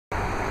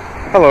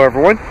Hello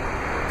everyone.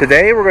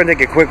 Today we're going to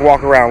take a quick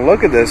walk around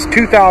look at this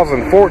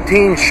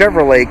 2014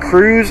 Chevrolet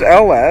Cruze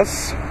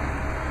LS.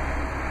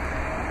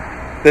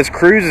 This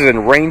Cruze is in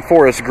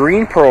rainforest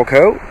green pearl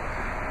coat,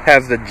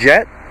 has the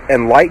jet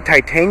and light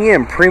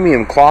titanium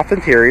premium cloth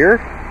interior.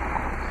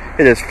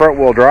 It is front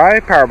wheel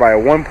drive, powered by a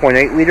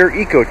 1.8 liter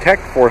Ecotec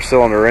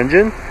 4-cylinder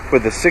engine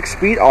with a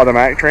 6-speed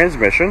automatic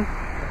transmission.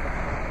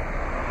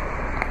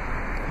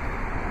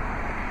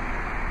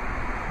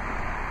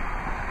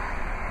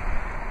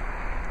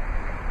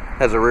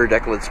 Has a rear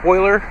deck lid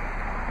spoiler.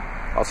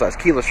 Also has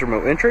keyless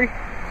remote entry.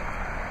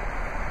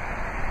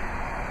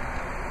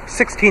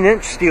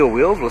 16-inch steel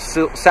wheels with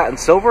satin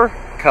silver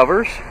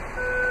covers.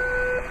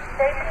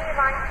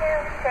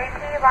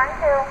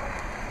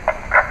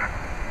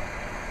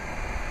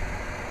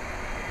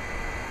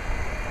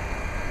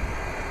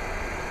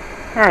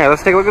 Alright,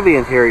 let's take a look at the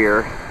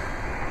interior.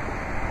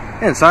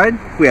 Inside,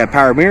 we have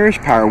power mirrors,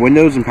 power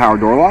windows, and power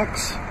door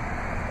locks.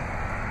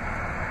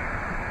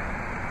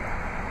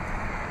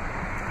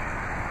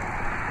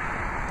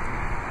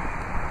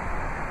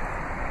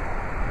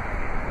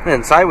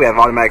 Inside we have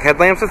automatic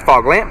headlamps with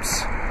fog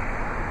lamps,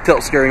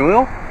 tilt steering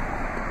wheel.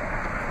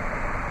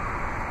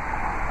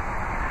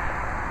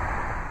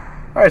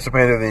 Alright, so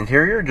painting through the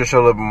interior, just show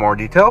a little bit more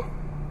detail.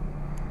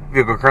 The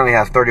vehicle currently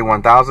has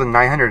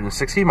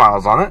 31,960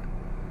 miles on it.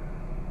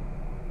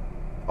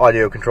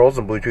 Audio controls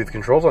and Bluetooth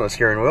controls on the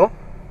steering wheel.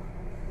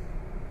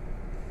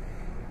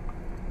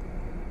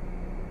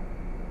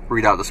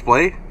 Readout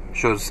display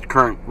shows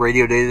current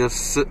radio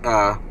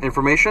data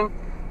information,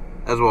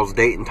 as well as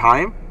date and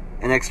time.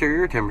 And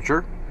exterior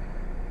temperature,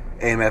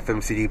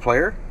 AM/FM CD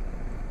player,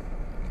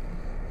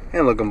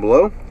 and looking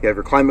below, you have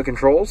your climate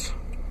controls,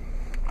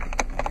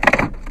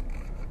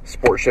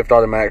 sport shift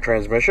automatic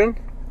transmission,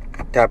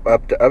 tap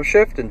up to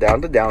upshift and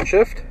down to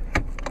downshift,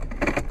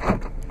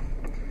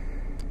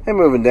 and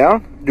moving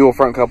down, dual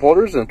front cup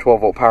holders and a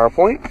 12-volt power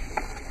point,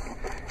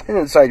 and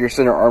inside your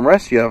center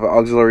armrest you have an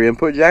auxiliary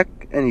input jack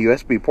and a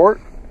USB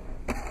port.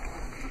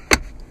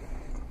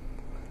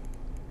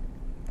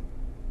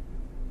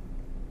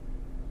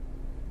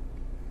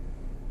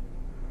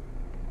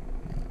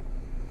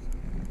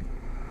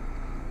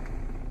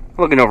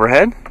 Looking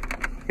overhead,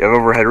 you have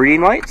overhead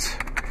reading lights.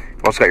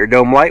 You've also got your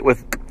dome light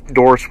with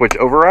door switch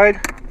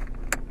override.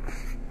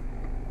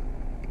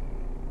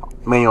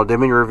 Manual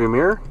dimming rearview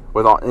mirror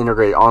with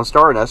integrated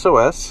OnStar and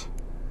SOS.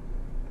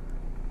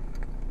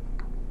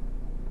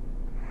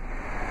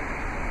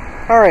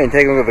 Alright, and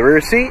taking a look at the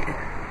rear seat.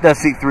 It does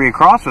seat 3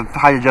 across with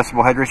height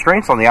adjustable head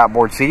restraints on the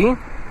outboard seating.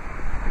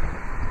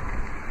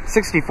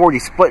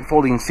 60/40 split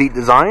folding seat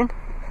design.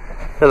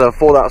 It has a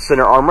fold out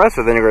center armrest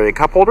with integrated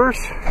cup holders.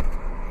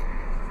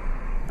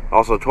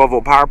 Also a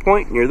 12-volt power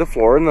point near the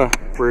floor in the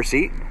rear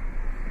seat.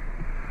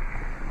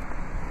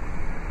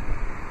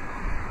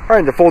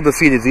 Alright, to fold the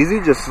seat is easy.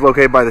 Just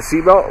locate by the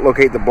seat belt,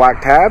 locate the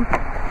black tab.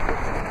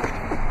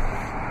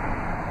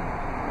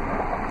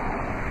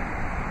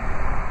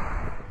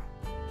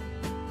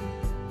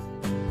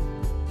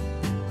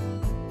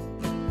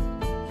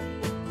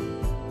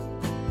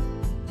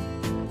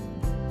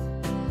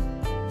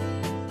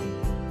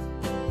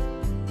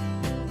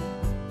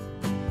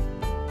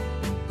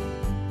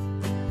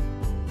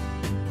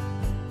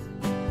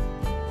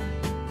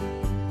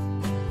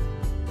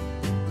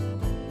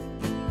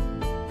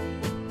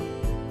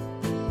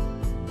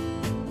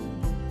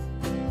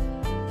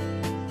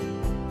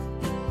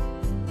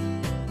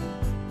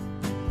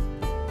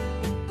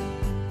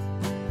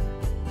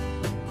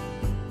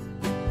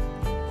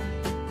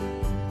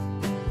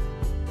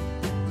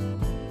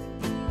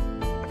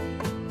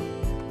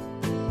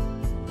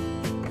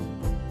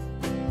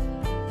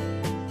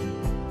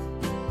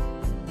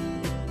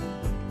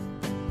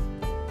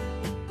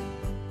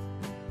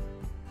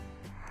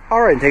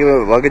 Alright, and take a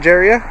look at the luggage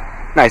area.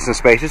 Nice and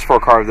spacious for a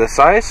car of this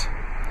size.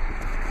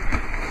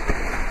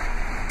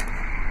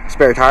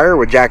 Spare tire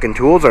with jack and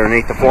tools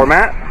underneath the floor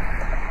mat.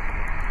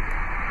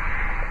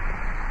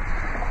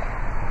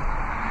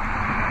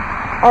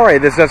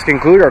 Alright, this does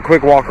conclude our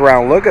quick walk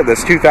around look at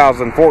this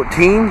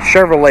 2014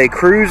 Chevrolet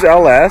Cruze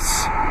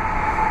LS.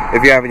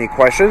 If you have any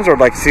questions or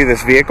would like to see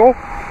this vehicle,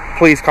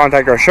 please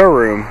contact our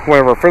showroom. One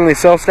of our friendly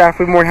sales staff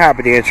will be more than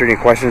happy to answer any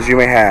questions you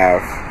may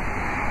have.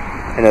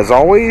 And as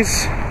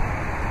always,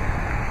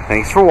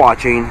 thanks for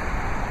watching.